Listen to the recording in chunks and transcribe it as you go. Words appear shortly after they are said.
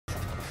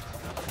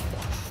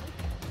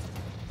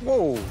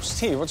Whoa,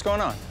 Steve, what's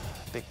going on?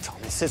 Big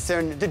Tommy sits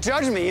there to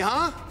judge me,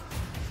 huh?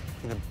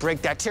 I'm gonna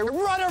break that chair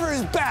right over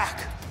his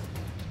back.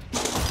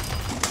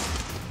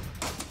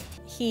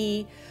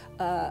 He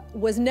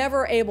was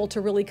never able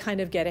to really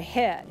kind of get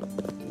ahead.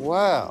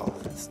 Wow,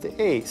 that's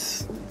the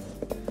ace.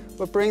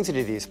 What brings you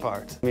to these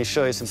parts? Let me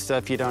show you some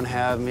stuff you don't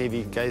have. Maybe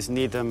you guys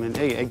need them, and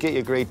hey, I get you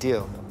a great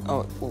deal.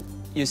 Oh, well,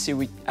 you see,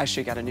 we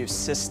actually got a new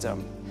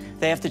system.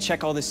 They have to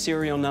check all the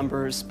serial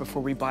numbers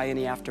before we buy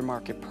any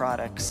aftermarket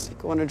products.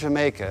 Going to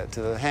Jamaica,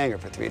 to the hangar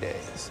for 3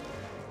 days.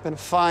 I'm gonna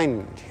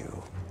find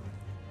you.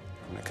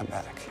 I'm gonna come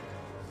back.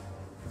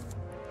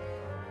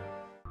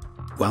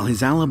 While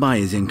his alibi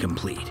is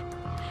incomplete,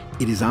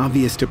 it is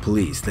obvious to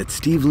police that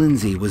Steve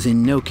Lindsay was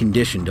in no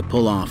condition to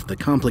pull off the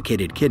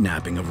complicated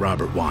kidnapping of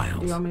Robert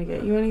Wiles. You want me to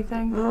get you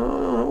anything?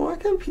 Oh, why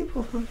can't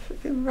people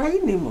freaking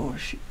write anymore?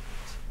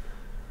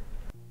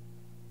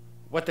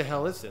 What the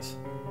hell is this?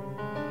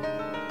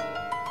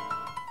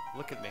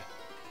 Look at me.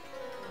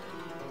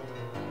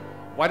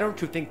 Why don't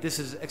you think this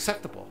is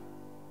acceptable?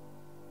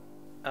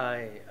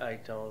 I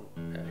don't...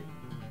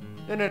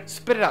 No,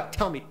 spit it out.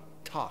 Tell me.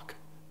 Talk.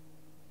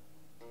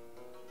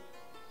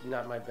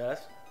 Not my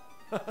best.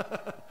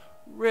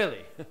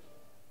 Really?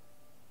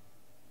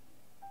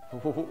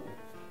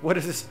 What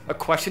is this? A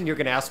question you're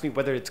gonna ask me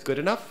whether it's good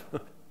enough?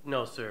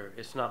 No, sir.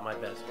 It's not my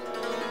best.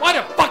 Why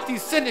the fuck do you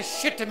send this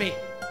shit to me?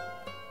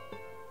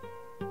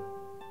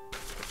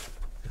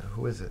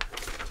 Who is it?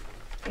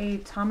 A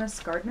Thomas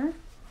Gardner?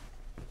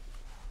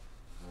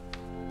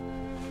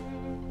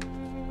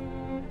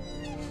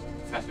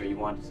 Professor, you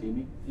want to see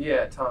me?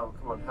 Yeah, Tom,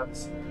 come on, have a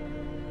seat.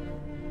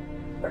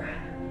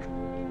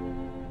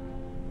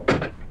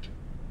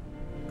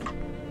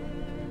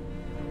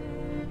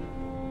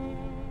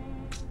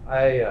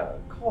 I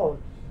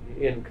called you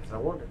in because I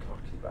wanted to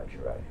talk to you about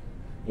your writing.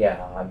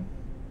 Yeah,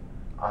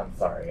 I'm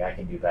sorry. I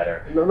can do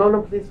better.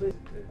 No, please. The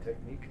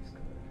technique is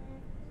good.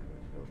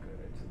 It's real good.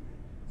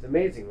 It's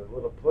amazing with a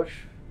little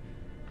push.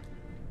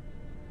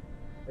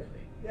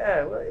 Really?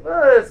 Yeah,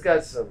 well, it's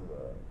got some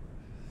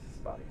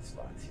spotty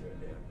spots here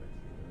and there,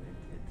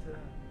 but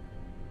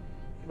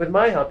with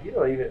my help, you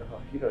don't even know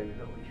what you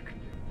can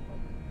do.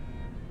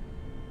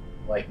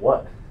 Like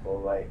what? Well,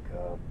 like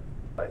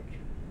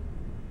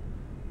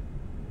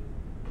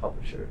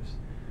publishers,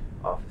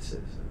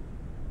 offices.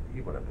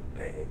 You went up a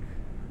bank.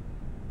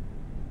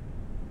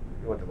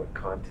 You went to what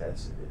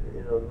contest?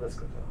 You know, the list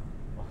goes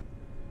on.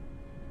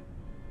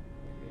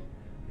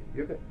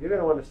 You're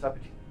gonna want to stop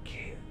at your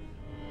game.